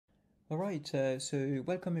All right, so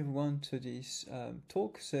welcome everyone to this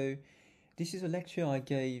talk. So this is a lecture I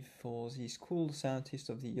gave for the School Scientist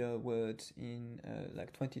of the Year award in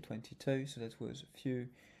like 2022. So that was a few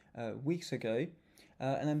weeks ago,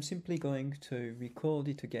 and I'm simply going to record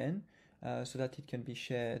it again so that it can be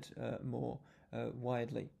shared more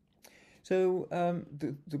widely. So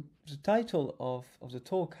the title of the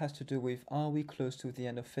talk has to do with Are we close to the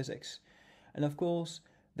end of physics? And of course,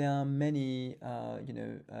 there are many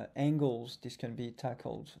angles this can be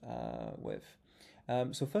tackled with.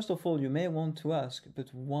 So first of all, you may want to ask, but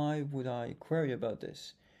why would I query about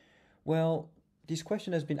this? Well, this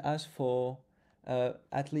question has been asked for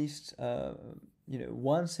at least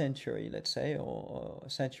 1 century, let's say, or a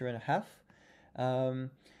century and a half.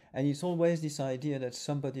 Um, and it's always this idea that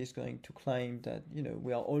somebody is going to claim that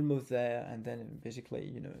we are almost there, and then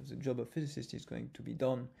basically the job of physicist is going to be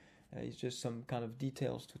done. It's just some kind of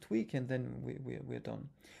details to tweak, and then we're done.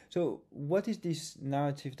 So what is this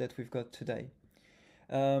narrative that we've got today?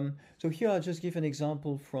 So here I'll just give an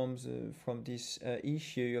example from this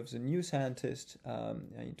issue of the New Scientist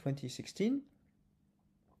in 2016.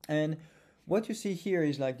 And what you see here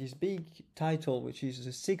is like this big title, which is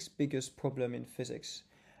the sixth biggest problem in physics.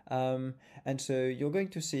 Um, and so you're going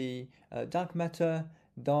to see dark matter,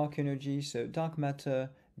 dark energy, so dark matter,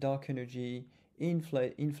 dark energy,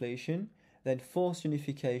 inflation, then force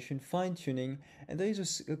unification, fine tuning, and there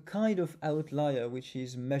is a kind of outlier which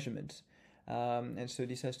is measurement. And so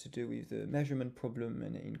this has to do with the measurement problem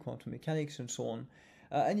in quantum mechanics and so on.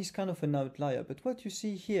 And it's kind of an outlier. But what you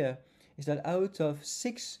see here is that out of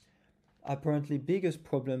six apparently biggest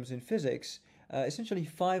problems in physics, essentially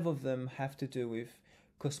five of them have to do with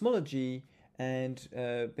cosmology and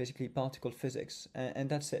basically particle physics, and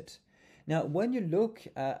that's it. Now, when you look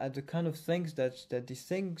at the kind of things that these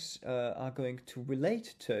things are going to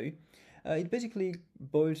relate to, it basically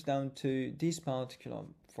boils down to this particular,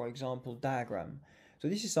 for example, diagram. So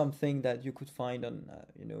this is something that you could find on,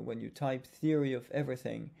 when you type theory of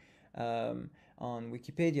everything on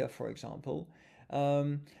Wikipedia, for example.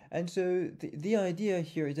 And so the idea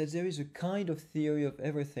here is that there is a kind of theory of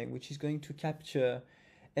everything which is going to capture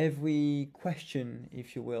every question,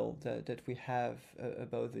 if you will, that we have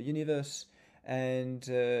about the universe, and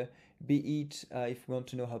be it if we want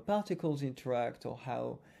to know how particles interact or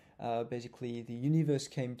how basically the universe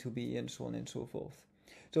came to be, and so on and so forth.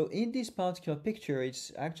 So in this particular picture,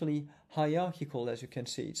 it's actually hierarchical, as you can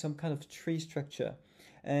see. It's some kind of tree structure.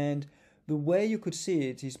 And the way you could see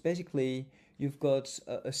it is basically you've got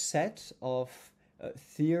a set of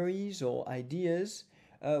theories or ideas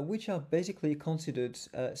which are basically considered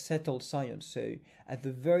settled science. So at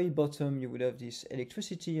the very bottom, you would have this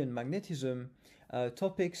electricity and magnetism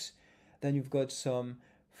topics. Then you've got some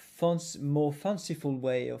more fanciful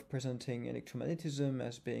way of presenting electromagnetism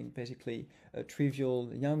as being basically a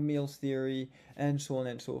trivial Yang-Mills theory, and so on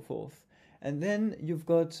and so forth. And then you've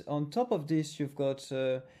got, on top of this, you've got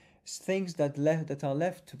things that are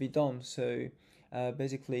left to be done. So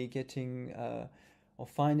basically getting or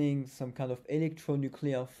finding some kind of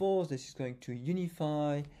electronuclear force. This is going to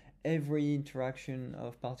unify every interaction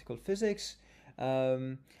of particle physics.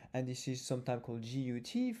 And this is sometimes called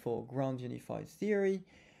GUT for ground unified theory.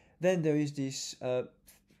 Then there is this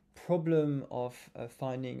problem of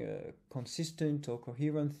finding a consistent or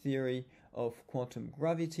coherent theory of quantum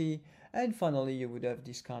gravity. And finally, you would have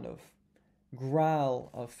this kind of graal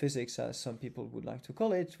of physics, as some people would like to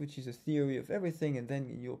call it, which is a theory of everything, and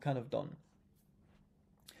then you're kind of done.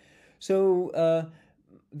 So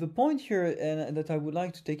the point here, and that I would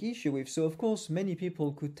like to take issue with, so of course many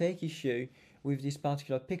people could take issue with this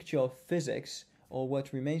particular picture of physics, or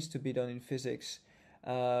what remains to be done in physics,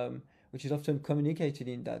 which is often communicated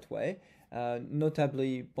in that way,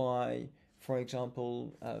 notably by, for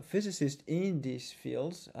example, physicists in these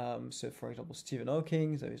fields. So for example, Stephen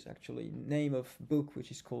Hawking, there is actually a name of book which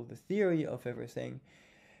is called The Theory of Everything.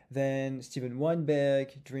 Then Steven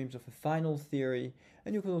Weinberg dreams of a final theory,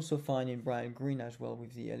 and you can also find in Brian Greene as well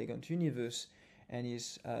with the Elegant Universe, and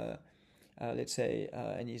his and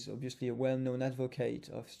he's obviously a well-known advocate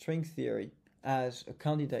of string theory as a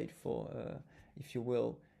candidate for, if you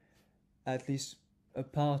will, at least a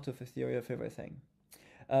part of a theory of everything.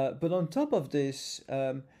 But on top of this,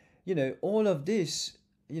 all of this,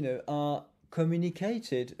 are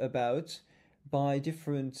communicated about by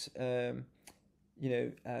different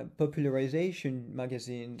popularization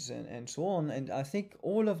magazines and so on. And I think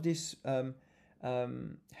all of these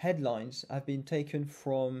headlines have been taken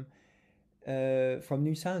from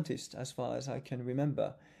New Scientist, as far as I can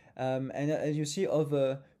remember. And as you see,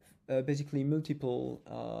 over basically multiple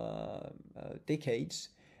decades.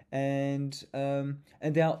 and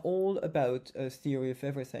they are all about a theory of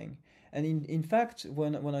everything. And in fact,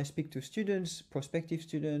 when I speak to students, prospective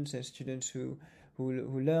students, and students who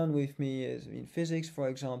learn with me in physics, for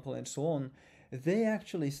example, and so on, they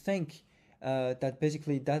actually think that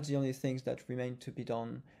basically that's the only things that remain to be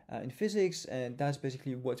done in physics, and that's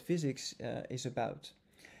basically what physics is about.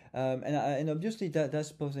 And obviously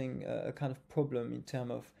that's posing a kind of problem in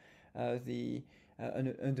terms of the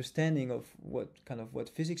an understanding of what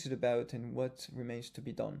physics is about and what remains to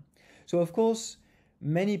be done. So of course,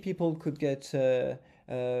 many people could get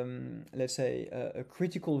let's say a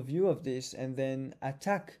critical view of this and then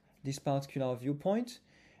attack this particular viewpoint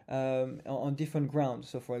on different grounds.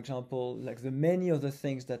 So for example, like the many other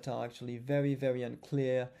things that are actually very, very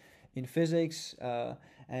unclear in physics,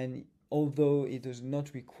 and although it does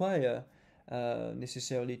not require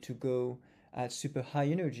necessarily to go at super high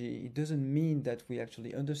energy, it doesn't mean that we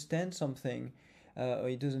actually understand something, or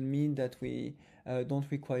it doesn't mean that we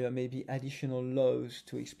don't require maybe additional laws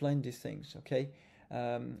to explain these things. Okay,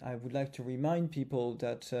 I would like to remind people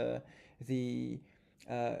that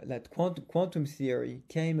quantum theory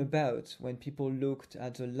came about when people looked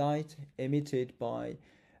at the light emitted by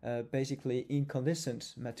basically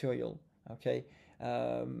incandescent material. Okay,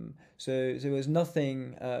 so there was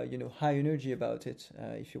nothing high energy about it,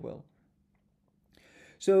 if you will.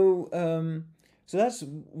 So that's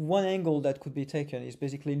one angle that could be taken, is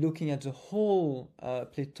basically looking at the whole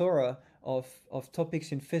plethora of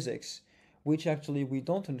topics in physics which actually we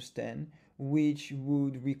don't understand, which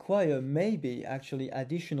would require maybe actually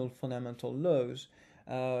additional fundamental laws,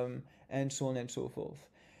 and so on and so forth.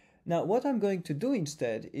 Now, what I'm going to do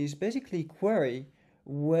instead is basically query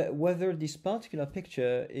whether this particular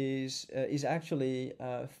picture is actually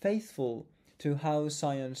faithful to how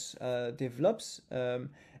science develops,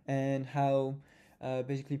 and how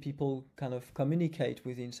basically people kind of communicate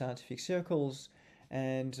within scientific circles,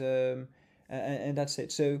 and that's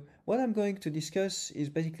it. So what I'm going to discuss is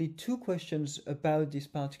basically two questions about this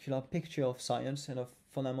particular picture of science and of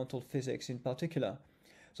fundamental physics in particular.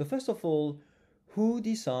 So first of all, who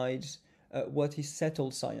decides what is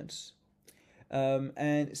settled science?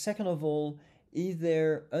 And second of all, is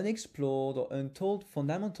there unexplored or untold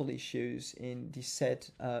fundamental issues in this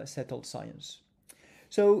settled science?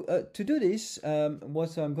 So to do this,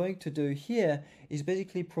 what I'm going to do here is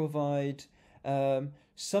basically provide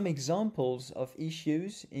some examples of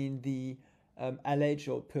issues in the alleged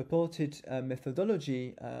or purported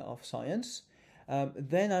methodology of science.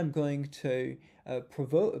 Then I'm going to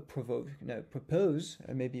propose,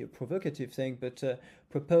 maybe a provocative thing, but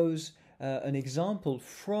propose an example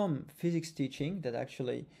from physics teaching that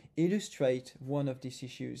actually illustrate one of these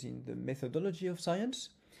issues in the methodology of science.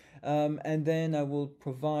 And then I will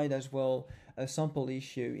provide as well a sample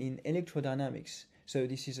issue in electrodynamics. So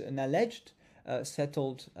this is an alleged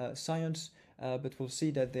settled science, but we'll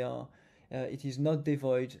see that it is not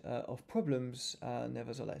devoid of problems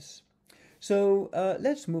nevertheless. So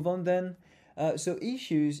let's move on then. So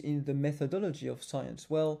issues in the methodology of science.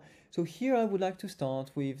 Well, so here I would like to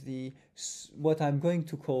start with what I'm going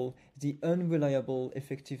to call the unreliable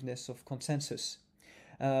effectiveness of consensus.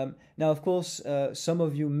 Now, of course, some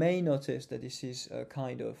of you may notice that this is a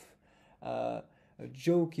kind of a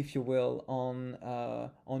joke, if you will, on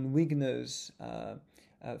Wigner's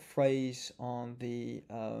phrase on the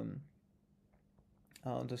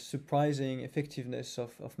surprising effectiveness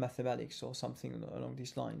of mathematics, or something along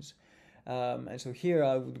these lines. And so here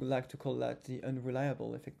I would like to call that the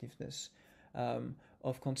unreliable effectiveness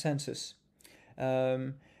of consensus,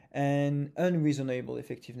 and unreasonable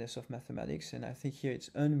effectiveness of mathematics. And I think here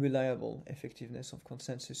it's unreliable effectiveness of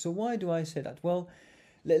consensus. So why do I say that? Well,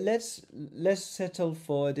 let's settle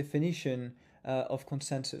for a definition of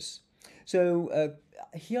consensus. So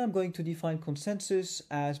here I'm going to define consensus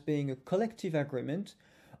as being a collective agreement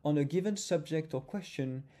on a given subject or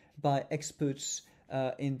question by experts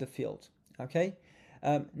in the field. Okay.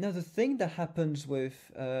 Now the thing that happens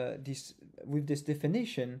with this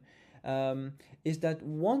definition is that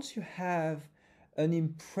once you have an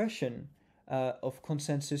impression of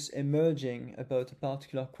consensus emerging about a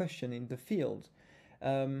particular question in the field,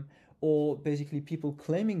 or basically people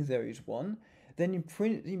claiming there is one, then in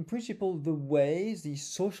principle the way the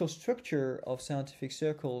social structure of scientific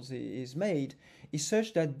circles is made is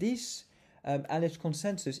such that this alleged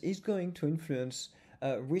consensus is going to influence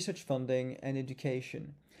research funding and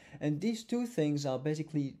education. And these two things are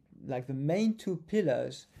basically like the main two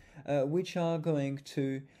pillars which are going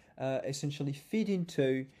to essentially feed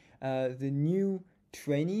into the new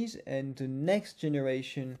trainees and the next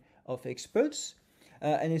generation of experts.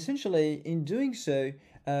 And essentially, in doing so,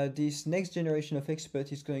 this next generation of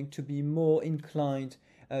experts is going to be more inclined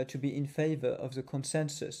to be in favor of the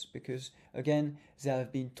consensus, because again they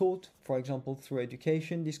have been taught, for example through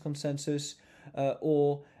education, this consensus,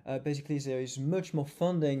 or basically there is much more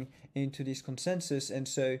funding into this consensus, and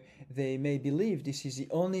so they may believe this is the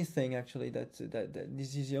only thing actually that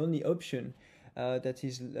this is the only option that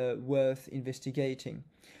is worth investigating.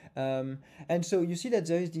 And so you see that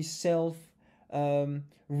there is this self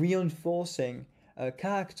reinforcing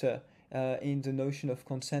character in the notion of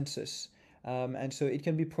consensus. And so it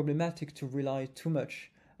can be problematic to rely too much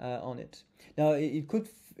on it. Now, it could,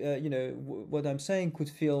 what I'm saying could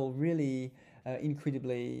feel really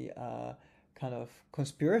incredibly kind of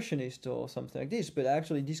conspirationist or something like this, but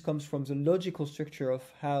actually this comes from the logical structure of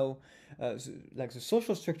how, like the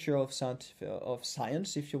social structure of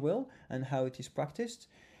science, if you will, and how it is practiced,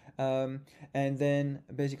 and then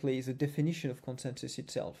basically the definition of consensus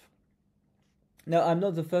itself. Now, I'm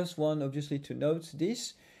not the first one, obviously, to note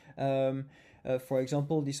this. For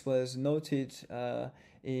example, this was noted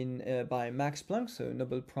by Max Planck, so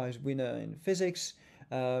Nobel Prize winner in physics.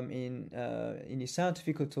 In his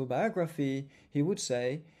scientific autobiography, he would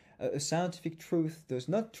say, a scientific truth does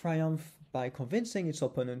not triumph by convincing its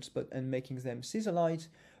opponents and making them see the light,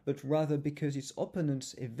 but rather because its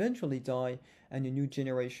opponents eventually die and a new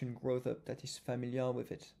generation grows up that is familiar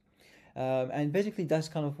with it. And basically that's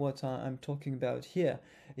kind of what I'm talking about here,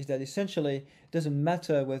 is that essentially it doesn't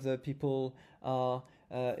matter whether people are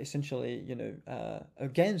essentially,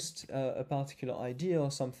 against a particular idea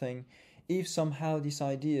or something, if somehow these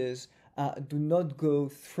ideas do not go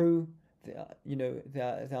through, they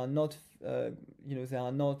are not, they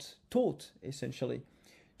are not taught essentially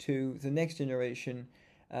to the next generation,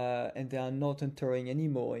 and they are not entering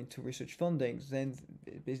anymore into research funding, then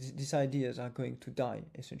these ideas are going to die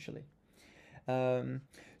essentially.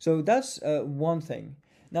 So that's one thing.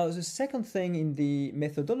 Now, the second thing in the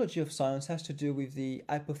methodology of science has to do with the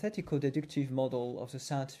hypothetical deductive model of the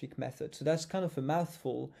scientific method. So that's kind of a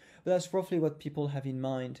mouthful, but that's roughly what people have in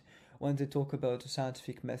mind when they talk about a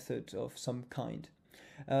scientific method of some kind.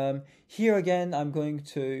 Here again, I'm going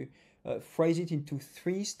to phrase it into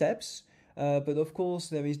 3 steps, but of course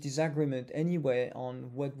there is disagreement anyway on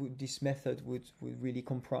what this method would really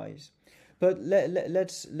comprise. But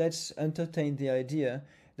let's entertain the idea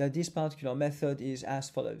that this particular method is as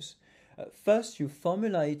follows. First, you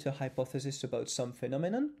formulate a hypothesis about some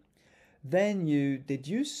phenomenon. Then you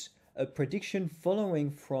deduce a prediction following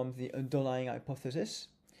from the underlying hypothesis.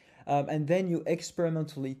 And then you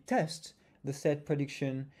experimentally test the said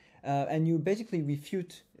prediction, and you basically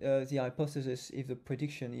refute the hypothesis if the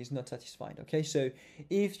prediction is not satisfied. Okay, so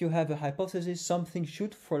if you have a hypothesis, something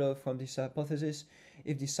should follow from this hypothesis.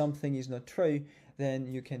 If this something is not true, then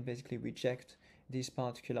you can basically reject this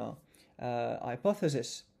particular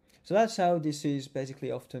hypothesis. So that's how this is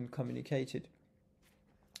basically often communicated.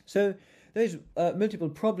 So there's multiple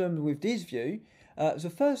problems with this view. The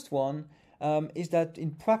first one is that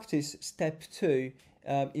in practice, step 2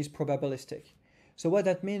 is probabilistic. So what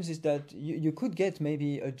that means is that you could get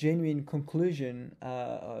maybe a genuine conclusion,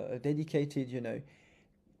 a dedicated,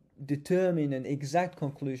 determine an exact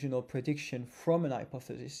conclusion or prediction from an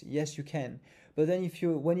hypothesis. Yes, you can. But then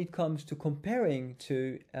when it comes to comparing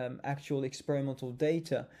to actual experimental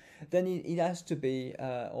data, then it has to be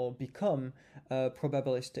or become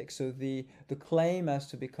probabilistic. So the claim has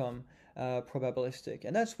to become probabilistic.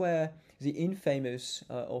 And that's where the infamous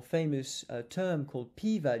or famous term called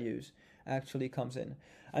p-values actually comes in.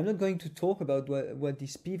 I'm not going to talk about what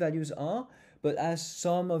these p-values are, but as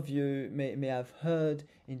some of you may have heard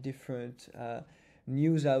in different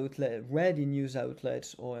news outlets, read in news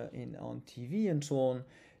outlets or on TV and so on,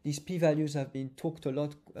 these p-values have been talked a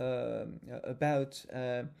lot about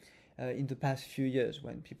in the past few years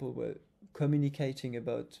when people were communicating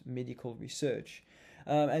about medical research.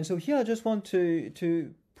 And so here I just want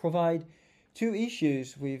to provide 2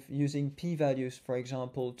 issues with using p-values, for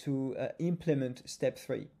example, to implement step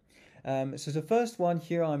 3. So the first one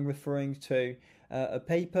here, I'm referring to a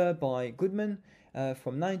paper by Goodman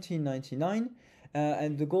from 1999,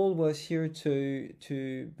 and the goal was here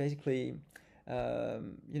to basically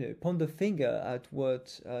point the finger at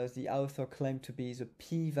what the author claimed to be the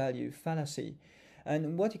p-value fallacy.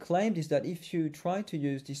 And what he claimed is that if you try to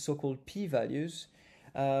use these so-called p-values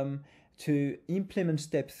to implement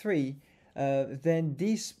step 3, then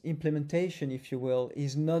this implementation, if you will,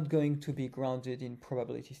 is not going to be grounded in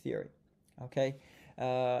probability theory. Okay,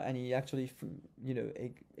 and he actually,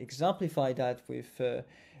 exemplified that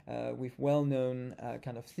with well-known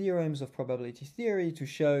kind of theorems of probability theory to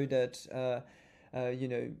show that,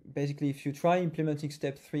 basically, if you try implementing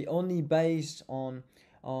step 3 only based on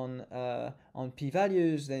on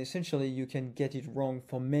p-values, then essentially you can get it wrong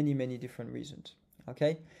for many, many different reasons.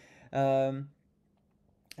 Okay, and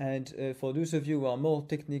for those of you who are more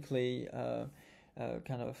technically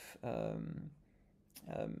kind of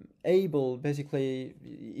able, basically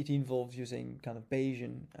it involves using kind of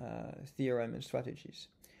Bayesian theorem and strategies.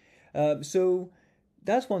 So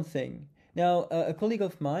that's one thing. Now, a colleague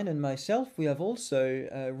of mine and myself, we have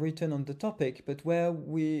also written on the topic, but what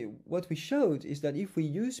we showed is that if we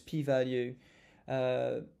use p-value,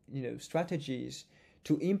 strategies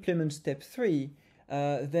to implement step 3,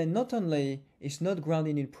 then not only it's not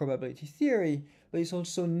grounded in probability theory, but it's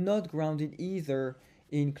also not grounded either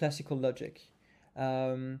in classical logic.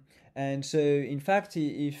 And so, in fact,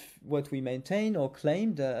 if what we maintain or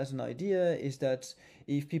claimed as an idea is that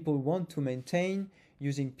if people want to maintain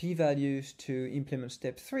using p-values to implement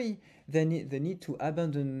step 3, then they need to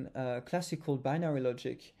abandon classical binary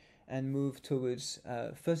logic and move towards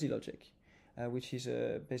fuzzy logic, which is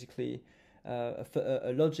basically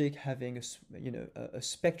a logic having a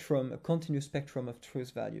spectrum, a continuous spectrum of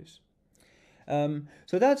truth values.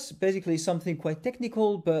 So that's basically something quite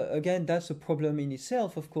technical, but again, that's a problem in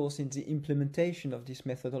itself, of course, in the implementation of this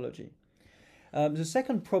methodology. The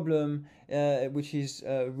second problem, which is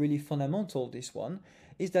really fundamental, this one,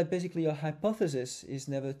 is that basically a hypothesis is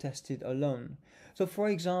never tested alone. So for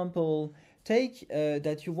example, take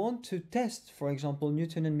that you want to test, for example,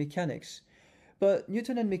 Newtonian mechanics, but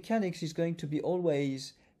Newtonian mechanics is going to be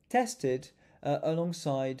always tested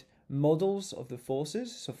alongside models of the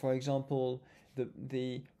forces. So for example,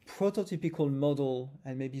 the prototypical model,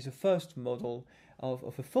 and maybe the first model of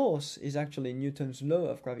a force, is actually Newton's law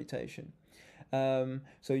of gravitation.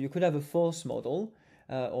 So you could have a force model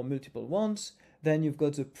or multiple ones. Then you've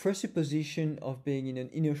got the presupposition of being in an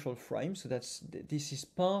inertial frame. So this is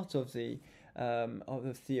part of the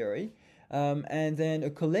theory. And then a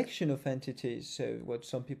collection of entities, so what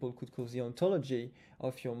some people could call the ontology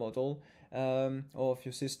of your model or of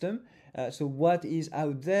your system. So what is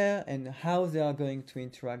out there and how they are going to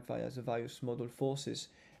interact via the various model forces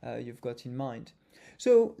you've got in mind.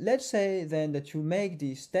 So let's say then that you make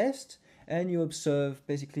this test and you observe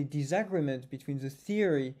basically disagreement between the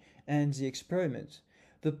theory and the experiment.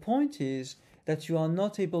 The point is that you are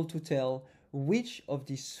not able to tell which of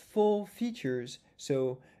these 4 features,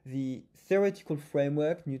 so the theoretical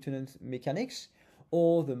framework, Newtonian mechanics,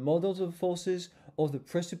 or the models of forces, or the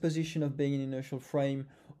presupposition of being in an inertial frame,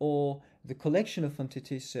 or the collection of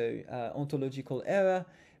entities, so ontological error,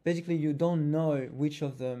 basically you don't know which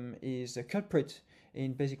of them is a culprit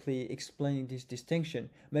in basically explaining this distinction.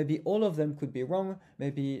 Maybe all of them could be wrong,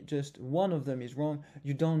 maybe just one of them is wrong,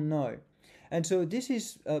 you don't know. And so this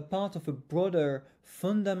is part of a broader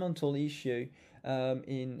fundamental issue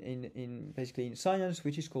basically in science,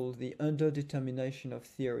 which is called the underdetermination of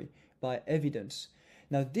theory by evidence.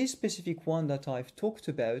 Now this specific one that I've talked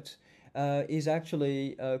about is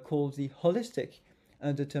actually called the holistic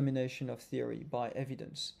underdetermination of theory by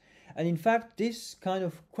evidence. And in fact, this kind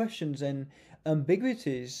of questions and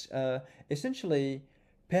ambiguities essentially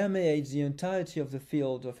permeate the entirety of the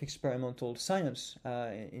field of experimental science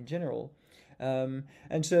in general.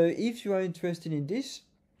 And so if you are interested in this,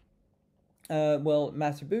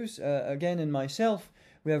 Matthew Booth, again, and myself,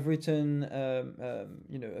 we have written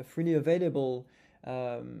a freely available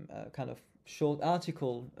kind of short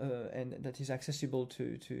article and that is accessible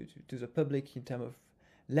to the public in terms of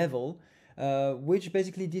level, which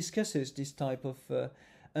basically discusses this type of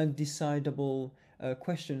undecidable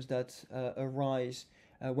questions that arise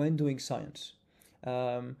when doing science.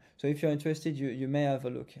 So if you're interested, you may have a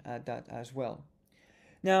look at that as well.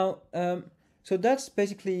 Now, so that's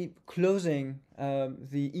basically closing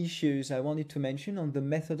the issues I wanted to mention on the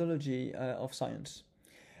methodology of science.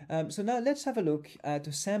 So now let's have a look at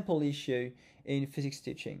a sample issue in physics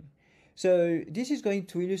teaching. So this is going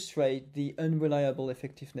to illustrate the unreliable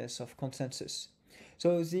effectiveness of consensus.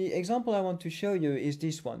 So the example I want to show you is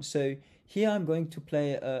this one. So here I'm going to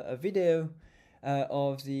play a video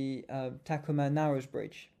of the Tacoma Narrows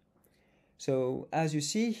Bridge. So as you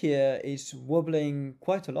see here, it's wobbling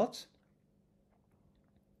quite a lot.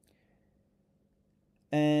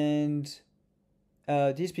 And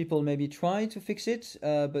these people maybe try to fix it,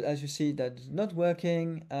 but as you see, that's not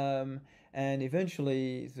working, and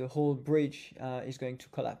eventually the whole bridge is going to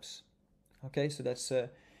collapse. Okay, so that's a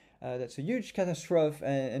huge catastrophe,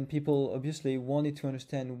 and people obviously wanted to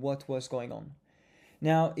understand what was going on.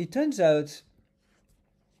 Now, it turns out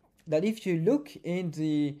that if you look in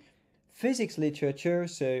the physics literature,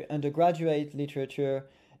 so undergraduate literature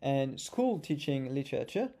and school teaching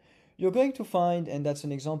literature, you're going to find, and that's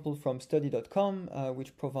an example from study.com,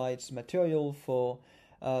 which provides material for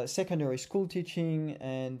secondary school teaching,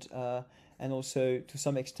 and also to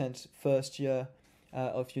some extent first year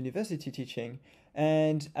of university teaching.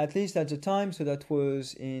 And at least at the time, so that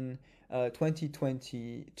was in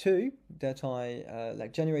 2022, that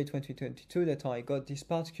like January 2022, that I got this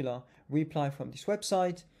particular reply from this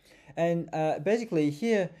website. And basically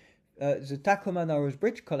here, the Tacoma Narrows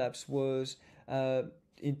Bridge collapse was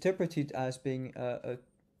interpreted as being a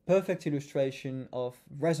perfect illustration of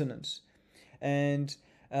resonance. And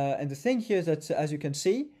the thing here is that, as you can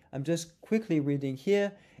see, I'm just quickly reading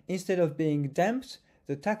here, instead of being damped,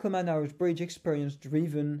 the Tacoma Narrows Bridge experienced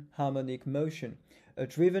driven harmonic motion. A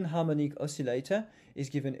driven harmonic oscillator is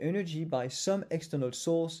given energy by some external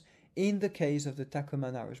source. In the case of the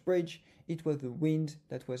Tacoma Narrows Bridge, it was the wind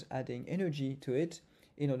that was adding energy to it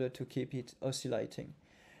in order to keep it oscillating.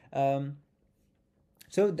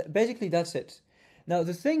 So basically that's it. Now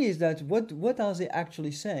the thing is that what are they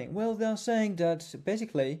actually saying? Well, they are saying that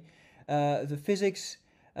basically the physics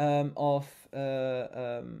of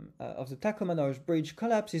the Tacoma Narrows Bridge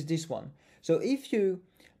collapse is this one. So if you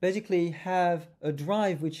basically have a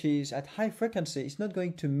drive which is at high frequency, it's not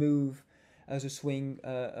going to move the swing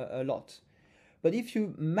a lot. But if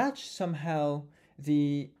you match somehow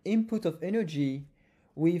the input of energy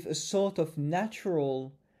with a sort of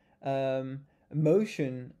natural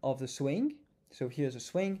motion of the swing, so here's a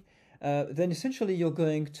swing, then essentially you're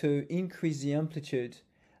going to increase the amplitude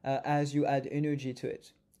as you add energy to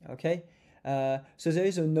it. Okay, so there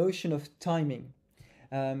is a notion of timing.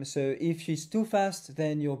 So if it's too fast,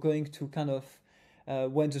 then you're going to kind of,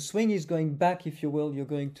 when the swing is going back, if you will, you're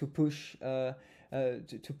going to push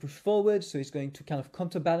to push forward. So it's going to kind of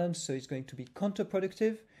counterbalance. So it's going to be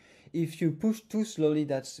counterproductive. If you push too slowly,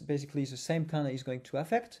 that's basically the same kind of is going to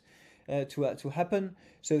affect to happen.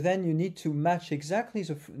 So then you need to match exactly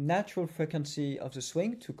the natural frequency of the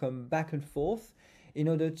swing to come back and forth in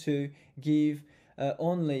order to give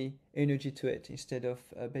only energy to it instead of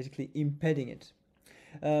basically impeding it.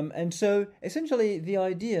 And so essentially the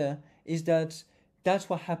idea is that that's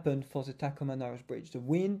what happened for the Tacoma Narrows Bridge. The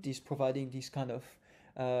wind is providing this kind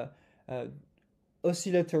of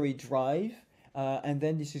oscillatory drive, and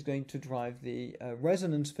then this is going to drive the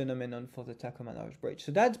resonance phenomenon for the Tacoma Narrows Bridge.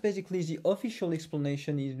 So that's basically the official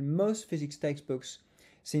explanation in most physics textbooks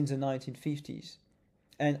since the 1950s.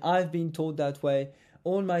 And I've been taught that way.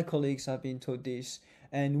 All my colleagues have been taught this,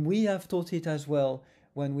 and we have taught it as well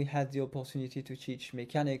when we had the opportunity to teach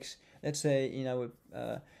mechanics, let's say in our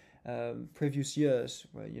previous years,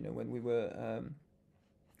 where, when we were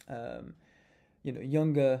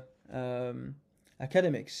younger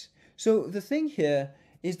academics. So the thing here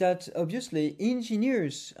is that obviously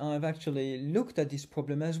engineers have actually looked at this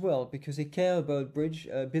problem as well, because they care about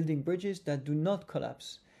building bridges that do not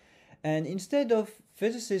collapse. And instead of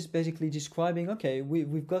physicists basically describing, okay,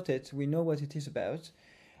 we've got it, we know what it is about,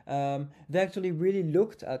 they actually really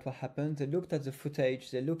looked at what happened. They looked at the footage,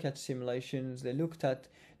 they looked at simulations, they looked at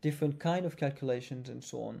different kind of calculations and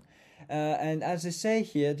so on. And as they say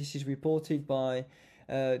here, this is reported by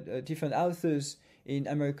different authors in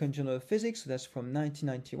American Journal of Physics, so that's from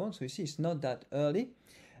 1991, so you see it's not that early.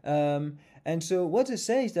 And so what they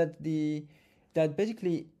say is that that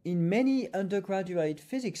basically in many undergraduate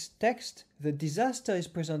physics texts, the disaster is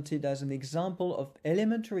presented as an example of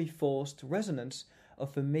elementary forced resonance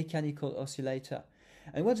of a mechanical oscillator.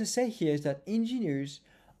 And what they say here is that engineers,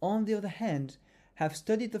 on the other hand, have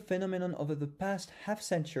studied the phenomenon over the past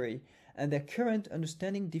half-century, and their current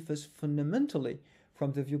understanding differs fundamentally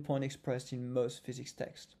from the viewpoint expressed in most physics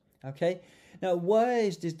texts. Okay? Now, where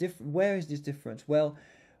is this difference? Well,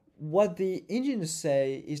 what the engineers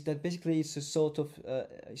say is that basically it's a sort of,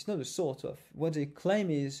 it's not a sort of, what they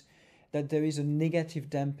claim is that there is a negative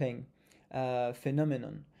damping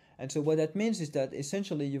phenomenon. And so what that means is that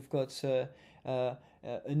essentially you've got an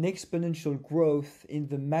exponential growth in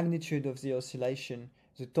the magnitude of the oscillation,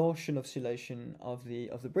 the torsion oscillation of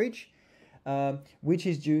the bridge, which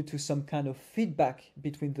is due to some kind of feedback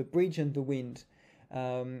between the bridge and the wind.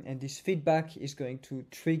 And this feedback is going to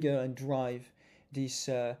trigger and drive this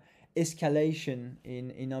escalation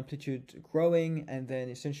in amplitude growing, and then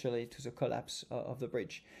essentially to the collapse of the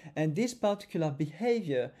bridge. And this particular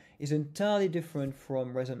behavior is entirely different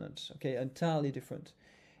from resonance, okay, entirely different.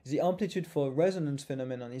 The amplitude for resonance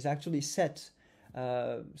phenomenon is actually set,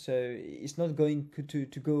 so it's not going to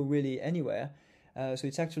go really anywhere, so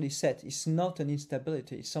it's actually set. It's not an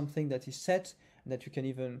instability, it's something that is set, and that you can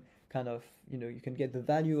even kind of, you can get the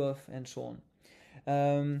value of, and so on.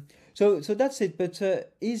 So that's it, but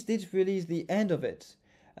is this really the end of it?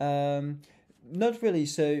 Not really.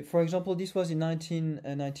 So, for example, this was in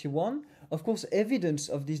 1991. of course, evidence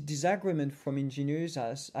of this disagreement from engineers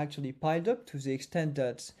has actually piled up to the extent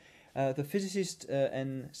that the physicist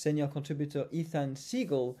and senior contributor Ethan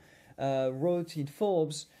Siegel wrote in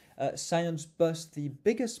Forbes, "Science busts the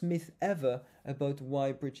biggest myth ever about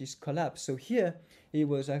why bridges collapse." So here he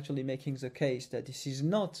was actually making the case that this is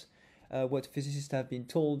not what physicists have been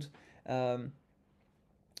told, for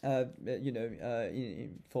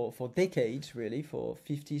decades, really, for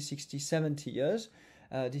 50, 60, 70 years.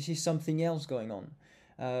 This is something else going on.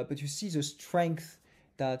 But you see the strength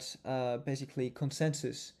that basically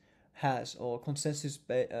consensus has, or consensus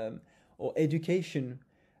or education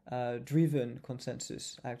driven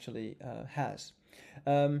consensus actually has.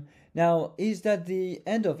 Now, is that the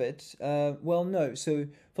end of it? Well, no. So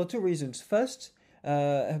for two reasons. First,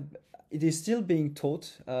 it is still being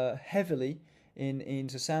taught heavily in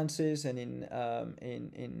the sciences and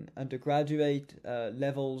in undergraduate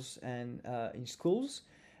levels and in schools.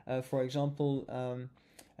 For example,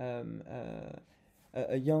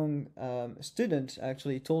 a young student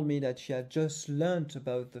actually told me that she had just learned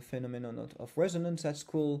about the phenomenon of resonance at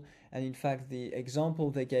school, and in fact the example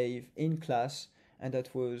they gave in class, and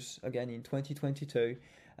that was again in 2022,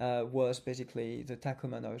 was basically the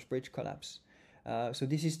Tacoma Narrows Bridge collapse. So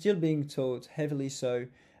this is still being taught heavily, so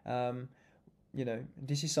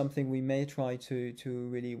this is something we may try to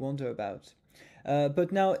really wonder about.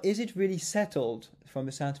 But now, is it really settled from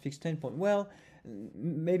a scientific standpoint? Well,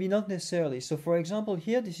 maybe not necessarily. So for example,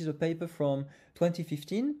 here, this is a paper from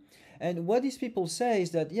 2015. And what these people say is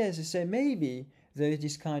that, yes, they say maybe there is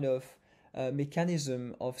this kind of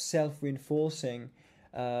mechanism of self-reinforcing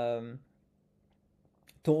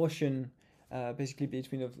torsion, basically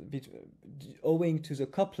owing to the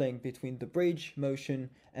coupling between the bridge motion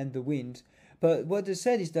and the wind. But what they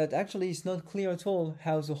said is that actually it's not clear at all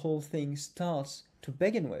how the whole thing starts to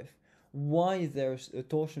begin with. Why there's a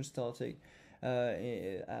torsion starting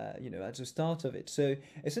at the start of it. So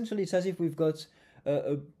essentially it's as if we've got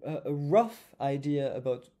a rough idea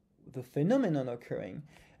about the phenomenon occurring,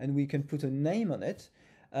 and we can put a name on it,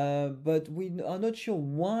 but we are not sure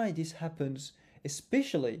why this happens,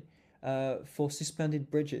 especially for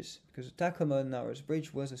suspended bridges, because the Tacoma Narrows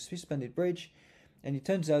Bridge was a suspended bridge, and it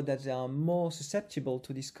turns out that they are more susceptible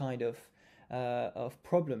to this kind of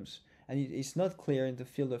problems. And it's not clear in the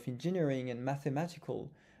field of engineering and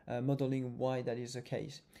mathematical modeling why that is the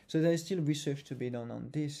case. So there is still research to be done on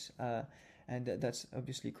this, and that's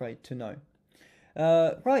obviously great to know.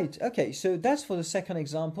 Right, okay, so that's for the second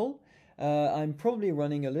example. I'm probably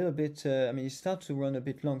running a little bit, it starts to run a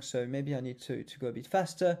bit long, so maybe I need to go a bit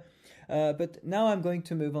faster. But now I'm going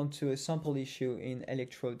to move on to a sample issue in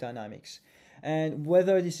electrodynamics. And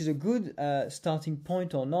whether this is a good starting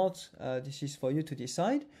point or not, this is for you to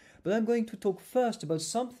decide. But I'm going to talk first about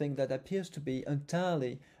something that appears to be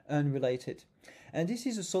entirely unrelated. And this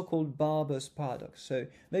is a so-called Barber's paradox. So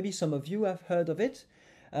maybe some of you have heard of it.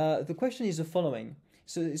 The question is the following.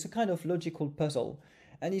 So it's a kind of logical puzzle.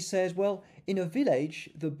 And he says, well, in a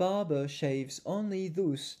village, the barber shaves only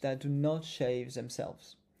those that do not shave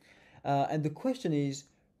themselves. And the question is,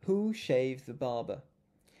 who shaved the barber?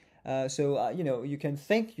 You can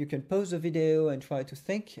think, you can pause the video and try to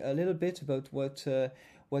think a little bit about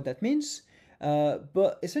what that means.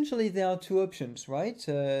 But essentially, there are two options, right?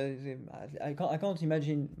 I can't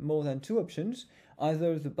imagine more than two options.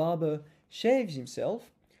 Either the barber shaves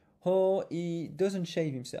himself, or he doesn't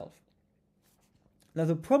shave himself. Now,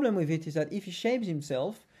 the problem with it is that if he shaves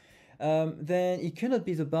himself, then he cannot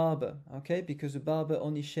be the barber, okay? Because the barber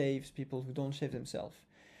only shaves people who don't shave themselves.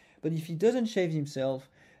 But if he doesn't shave himself,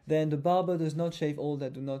 then the barber does not shave all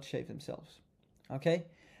that do not shave themselves, okay?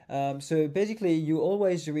 So basically, you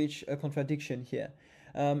always reach a contradiction here.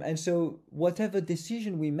 And so whatever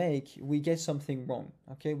decision we make, we get something wrong,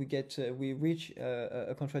 okay? We reach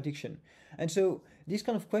a contradiction. And so these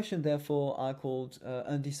kind of questions, therefore, are called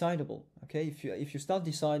undecidable, okay? If you start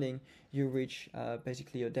deciding, you reach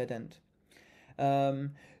basically a dead end.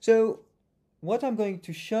 So what I'm going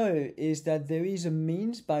to show is that there is a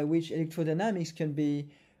means by which electrodynamics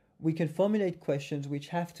we can formulate questions which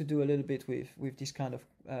have to do a little bit with this kind of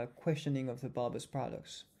questioning of the Barber's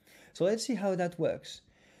paradox. So let's see how that works.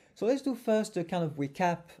 So let's do first a kind of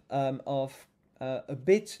recap of a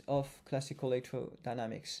bit of classical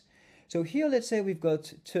electrodynamics. So here, let's say we've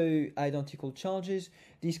got two identical charges.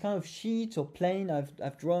 This kind of sheet or plane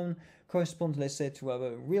I've drawn corresponds, let's say, to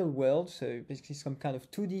our real world. So basically some kind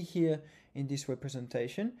of 2D here in this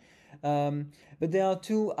representation. But there are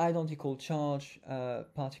two identical charge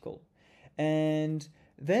particle. And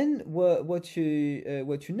then what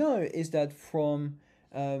you know is that from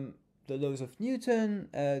the the laws of Newton,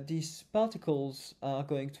 these particles are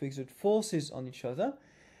going to exert forces on each other.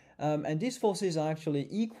 And these forces are actually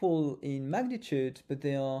equal in magnitude, but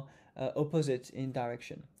they are opposite in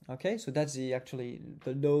direction. Okay, so that's actually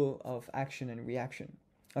the law of action and reaction.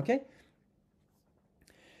 Okay,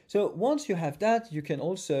 so once you have that, you can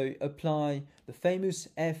also apply the famous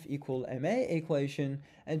F equal ma equation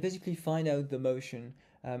and basically find out the motion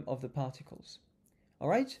of the particles. All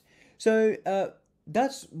right, so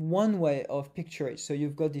that's one way of picture it. So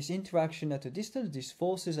you've got this interaction at a distance, these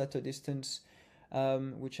forces at a distance,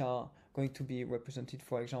 which are going to be represented,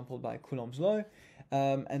 for example, by Coulomb's law,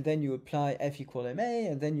 and then you apply F equal ma,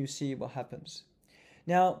 and then you see what happens.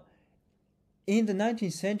 Now, in the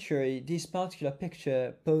 19th century, this particular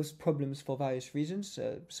picture posed problems for various reasons,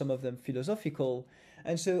 some of them philosophical,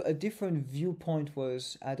 and so a different viewpoint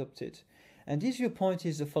was adopted. And this viewpoint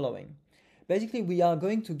is the following. Basically, we are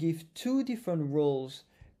going to give two different roles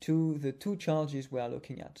to the two charges we are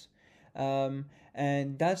looking at.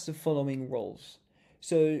 And that's the following roles.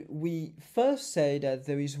 So we first say that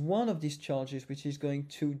there is one of these charges which is going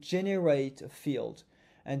to generate a field.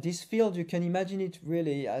 And this field, you can imagine it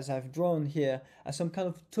really, as I've drawn here, as some kind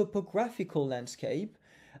of topographical landscape,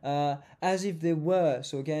 as if there were,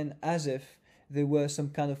 so again, as if there were some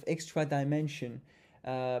kind of extra dimension,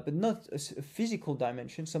 but not a physical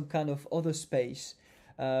dimension, some kind of other space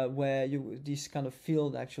where this kind of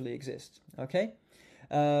field actually exists, okay?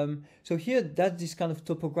 So here, that's this kind of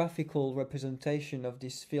topographical representation of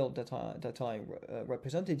this field that I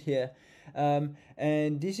represented here,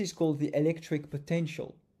 and this is called the electric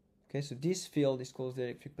potential. Okay, so this field is called the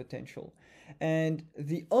electric potential, and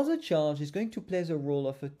the other charge is going to play the role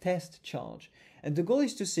of a test charge, and the goal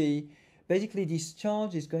is to see basically this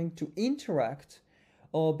charge is going to interact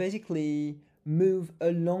or basically move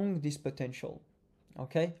along this potential,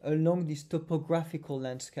 okay, along this topographical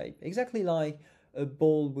landscape, exactly like a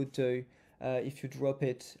ball would do if you drop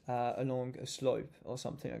it along a slope or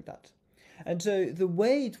something like that. And so the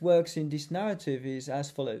way it works in this narrative is as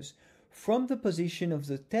follows. From the position of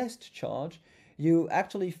the test charge, you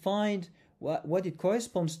actually find what it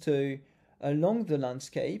corresponds to along the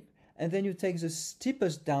landscape, and then you take the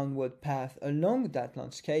steepest downward path along that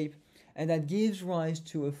landscape, and that gives rise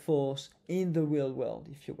to a force in the real world,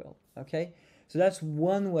 if you will. Okay, so that's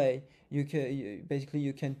one way you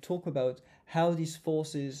can talk about how these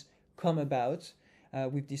forces come about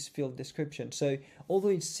with this field description. So although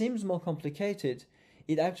it seems more complicated,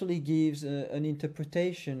 it actually gives an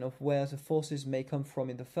interpretation of where the forces may come from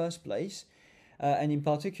in the first place, and in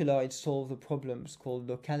particular it solves the problems called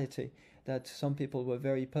locality that some people were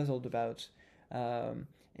very puzzled about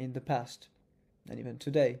in the past and even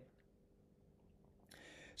today.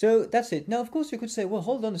 So that's it. Now, of course, you could say, well,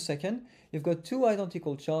 hold on a second. You've got two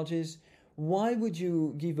identical charges. Why would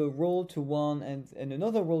you give a role to one and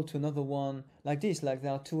another role to another one like this? Like they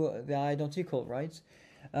are identical, right?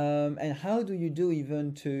 And how do you do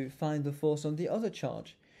even to find the force on the other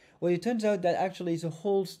charge? Well, it turns out that actually the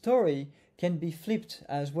whole story can be flipped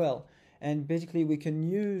as well. And basically, we can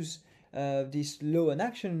use this law of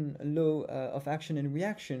action and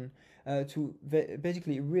reaction to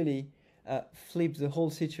basically really flip the whole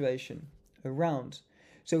situation around.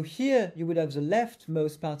 So here you would have the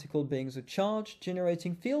leftmost particle being the charge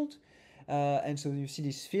generating field, and so you see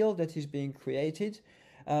this field that is being created,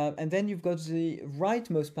 and then you've got the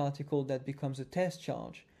rightmost particle that becomes a test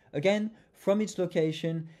charge. Again, from its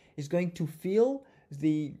location, it's going to feel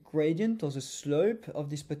the gradient or the slope of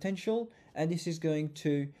this potential, and this is going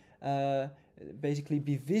to basically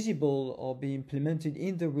be visible or be implemented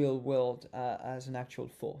in the real world as an actual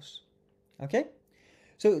force. Okay?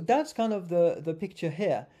 So that's kind of the picture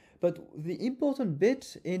here. But the important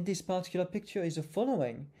bit in this particular picture is the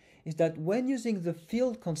following, is that when using the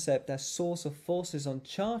field concept as source of forces on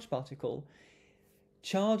charged particle,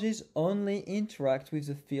 charges only interact with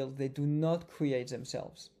the field, they do not create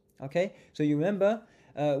themselves. Okay? So you remember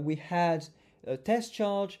we had a test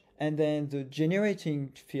charge and then the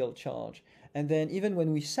generating field charge. And then even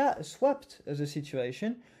when we swapped the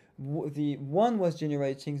situation, the one was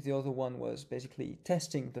generating, the other one was basically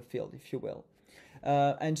testing the field, if you will.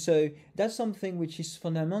 And so that's something which is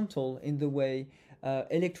fundamental in the way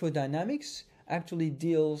electrodynamics actually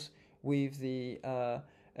deals with the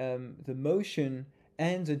motion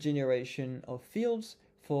and the generation of fields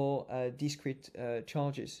for discrete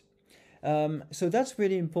charges. So that's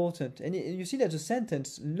really important. And you see that the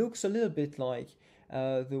sentence looks a little bit like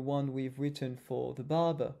the one we've written for the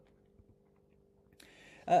barber.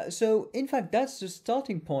 So in fact, that's the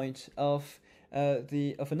starting point of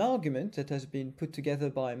an argument that has been put together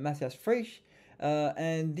by Matthias Frisch,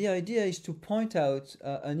 And the idea is to point out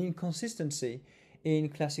an inconsistency in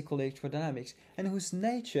classical electrodynamics, and whose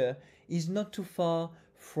nature is not too far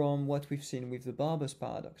from what we've seen with the Barber's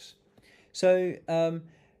paradox. So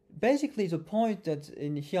basically the point that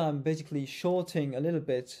in here I'm basically shorting a little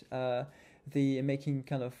bit, the making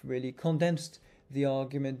kind of really condensed the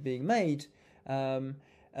argument being made,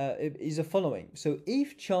 is the following. So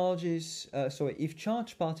if if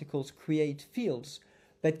charged particles create fields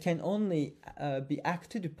that can only be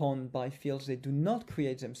acted upon by fields they do not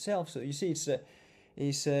create themselves, so you see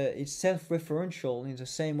it's self-referential in the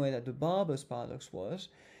same way that the Barber's paradox was,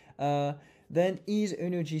 then is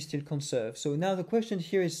energy still conserved? So now the question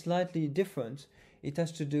here is slightly different. It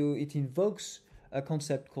invokes a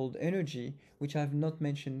concept called energy, which I've not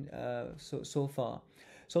mentioned so far.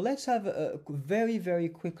 So let's have a very, very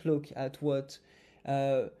quick look at what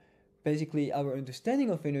basically our understanding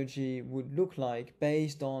of energy would look like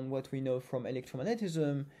based on what we know from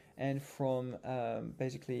electromagnetism and from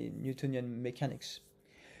basically Newtonian mechanics.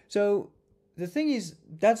 So the thing is,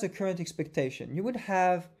 that's the current expectation.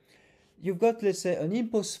 You've got, let's say, an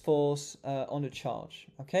impulse force on a charge,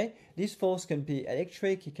 okay? This force can be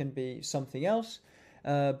electric, it can be something else.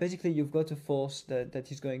 Basically, you've got a force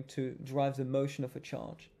that is going to drive the motion of a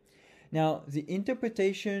charge. Now, the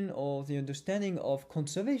interpretation or the understanding of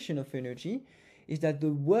conservation of energy is that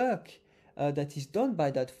the work that is done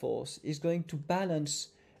by that force is going to balance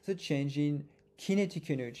the change in kinetic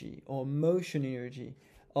energy or motion energy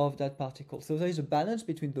of that particle. So there is a balance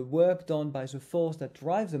between the work done by the force that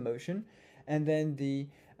drives the motion and then the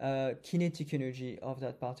kinetic energy of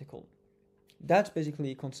that particle. That's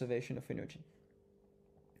basically conservation of energy.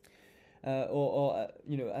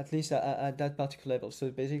 At least at that particular level. So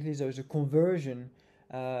basically there is a conversion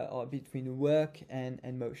between work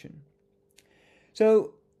and motion.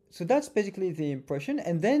 So that's basically the impression.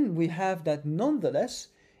 And then we have that nonetheless,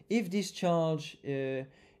 if this charge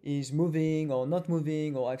is moving or not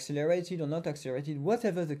moving or accelerated or not accelerated,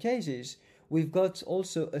 whatever the case is, we've got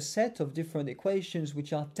also a set of different equations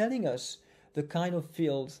which are telling us the kind of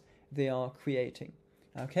fields they are creating.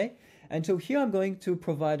 Okay? And so here I'm going to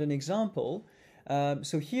provide an example.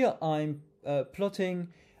 So here I'm plotting,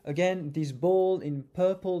 again, this ball in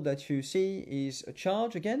purple that you see is a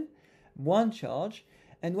charge again, one charge.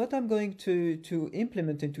 And what I'm going to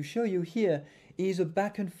implement and to show you here is a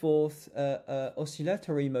back and forth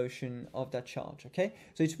oscillatory motion of that charge, okay?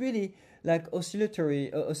 So it's really like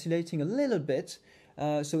oscillating a little bit.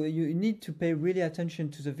 So you need to pay really attention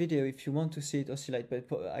to the video if you want to see it oscillate, but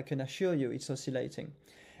I can assure you it's oscillating.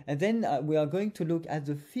 And then we are going to look at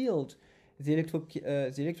the field, the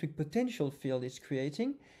electric potential field it's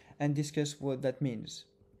creating, and discuss what that means.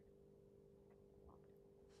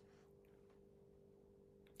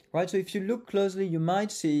 Right, so if you look closely, you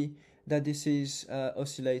might see that this is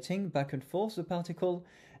oscillating back and forth, the particle,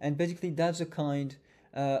 and basically that's the kind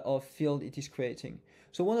of field it is creating.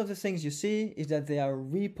 So one of the things you see is that there are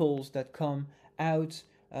ripples that come out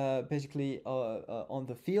basically on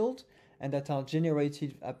the field, and that are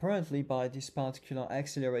generated apparently by this particular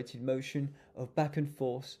accelerated motion of back and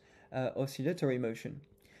forth oscillatory motion.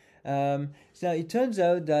 So it turns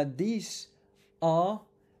out that these are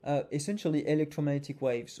essentially electromagnetic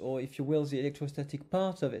waves, or if you will, the electrostatic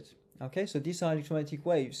part of it. Okay, so these are electromagnetic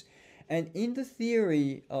waves. And in the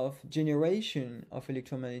theory of generation of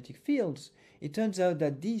electromagnetic fields, it turns out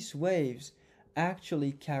that these waves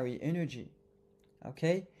actually carry energy.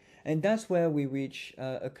 Okay? And that's where we reach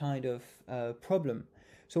a kind of problem.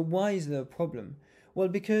 So why is there a problem? Well,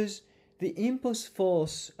 because the impulse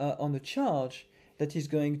force on the charge that is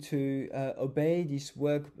going to obey this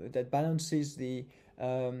work that balances the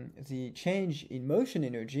change in motion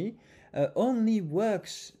energy only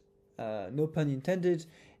works, no pun intended,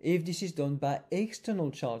 if this is done by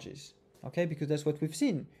external charges. Okay, because that's what we've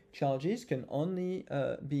seen. Charges can only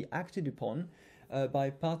be acted upon by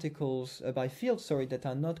particles, by fields, that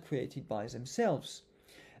are not created by themselves.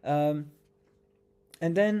 And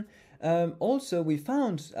then also we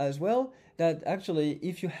found as well that actually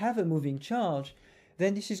if you have a moving charge,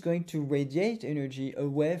 then this is going to radiate energy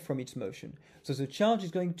away from its motion. So the charge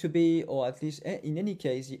is going to be, or at least in any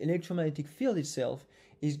case, the electromagnetic field itself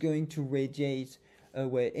is going to radiate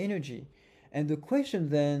away energy. And the question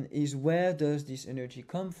then is, where does this energy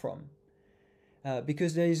come from?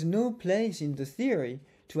 Because there is no place in the theory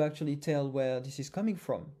to actually tell where this is coming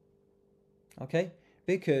from. Okay?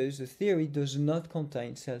 Because the theory does not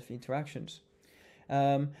contain self-interactions.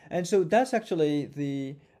 And so that's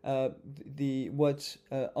actually what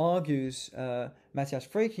argues Matthias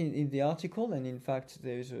Fricke in the article, and in fact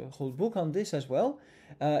there's a whole book on this as well,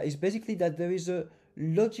 is basically that there is a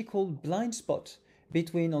logical blind spot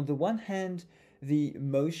between, on the one hand, the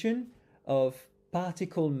motion of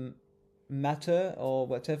particle matter or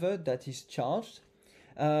whatever that is charged,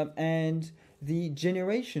 and the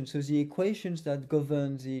generation, so the equations that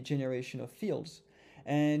govern the generation of fields.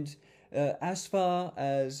 And as far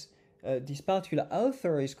as this particular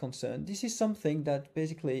author is concerned, this is something that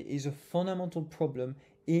basically is a fundamental problem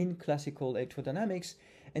in classical electrodynamics,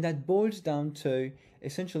 and that boils down to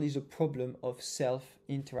essentially the problem of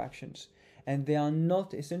self-interactions. And they are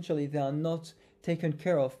not taken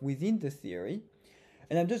care of within the theory.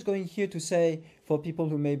 And I'm just going here to say, for people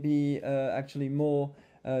who may be actually more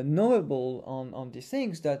knowable on these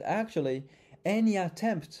things, that actually any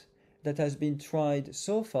attempt that has been tried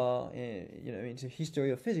so far, in the history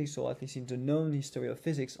of physics, or at least in the known history of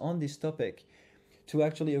physics on this topic, to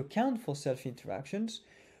actually account for self-interactions,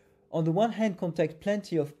 on the one hand contain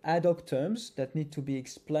plenty of ad hoc terms that need to be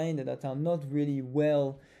explained and that are not really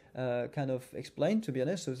well kind of explained, to be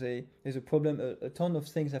honest. So there's a problem, a ton of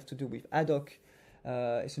things have to do with ad hoc,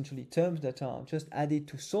 essentially terms that are just added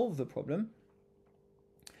to solve the problem.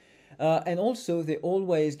 And also they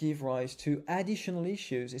always give rise to additional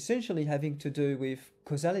issues, essentially having to do with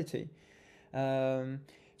causality. So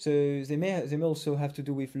they may also have to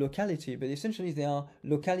do with locality, but essentially they are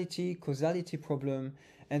locality, causality problem,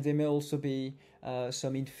 and there may also be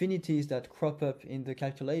some infinities that crop up in the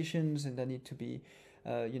calculations and that need to be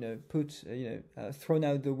thrown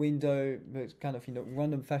out the window, but kind of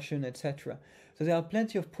random fashion, etc. So there are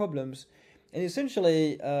plenty of problems, and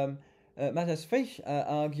essentially Matthias Fricke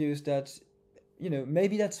argues that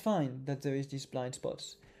maybe that's fine that there is these blind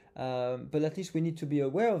spots, but at least we need to be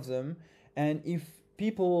aware of them. And if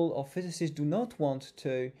people or physicists do not want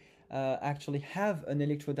to actually have an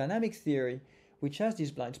electrodynamic theory which has this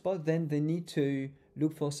blind spot, then they need to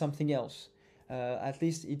look for something else. At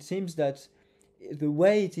least it seems that the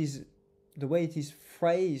way it is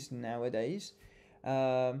phrased nowadays,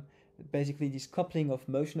 basically this coupling of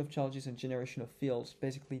motion of charges and generation of fields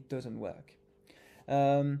basically doesn't work.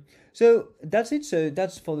 So that's it. So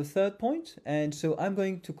that's for the third point. And so I'm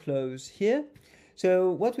going to close here. So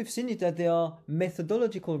what we've seen is that there are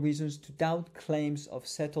methodological reasons to doubt claims of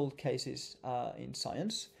settled cases in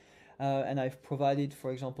science. And I've provided, for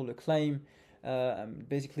example, a claim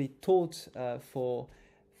basically taught for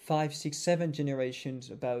 5, 6, 7 generations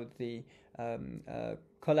about the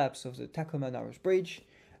collapse of the Tacoma-Narrows Bridge.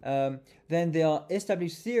 Then there are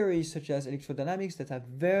established theories such as electrodynamics that have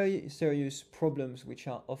very serious problems which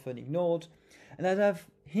are often ignored. And as I've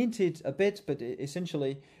hinted a bit, but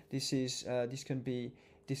essentially this can be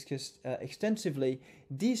discussed extensively,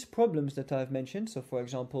 these problems that I've mentioned, so for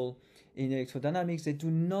example, in electrodynamics, they do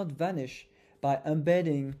not vanish by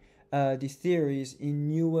embedding these theories in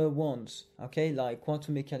newer ones, okay, like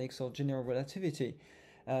quantum mechanics or general relativity,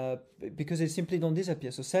 because they simply don't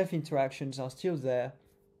disappear. So self-interactions are still there,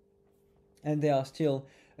 and they are still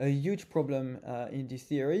a huge problem in these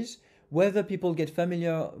theories. Whether people get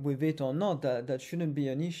familiar with it or not, that shouldn't be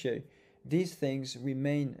an issue. These things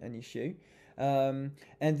remain an issue. And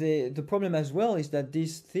the problem as well is that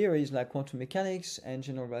these theories like quantum mechanics and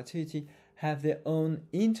general relativity have their own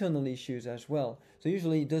internal issues as well. So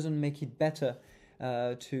usually it doesn't make it better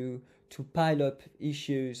to pile up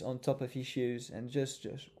issues on top of issues and just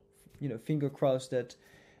finger crossed that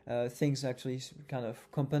things actually kind of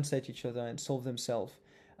compensate each other and solve themselves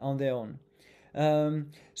on their own.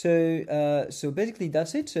 So basically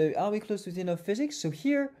that's it. So are we close to the end of physics? So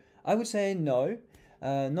here I would say no,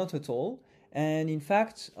 not at all. And in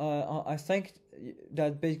fact, I think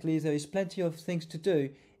that basically there is plenty of things to do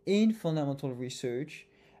in fundamental research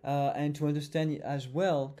and to understand it as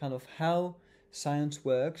well, kind of how science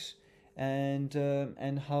works and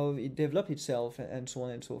how it developed itself and so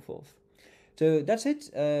on and so forth. So that's it.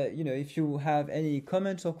 If you have any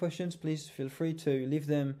comments or questions, please feel free to leave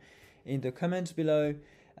them in the comments below.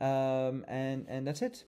 And that's it.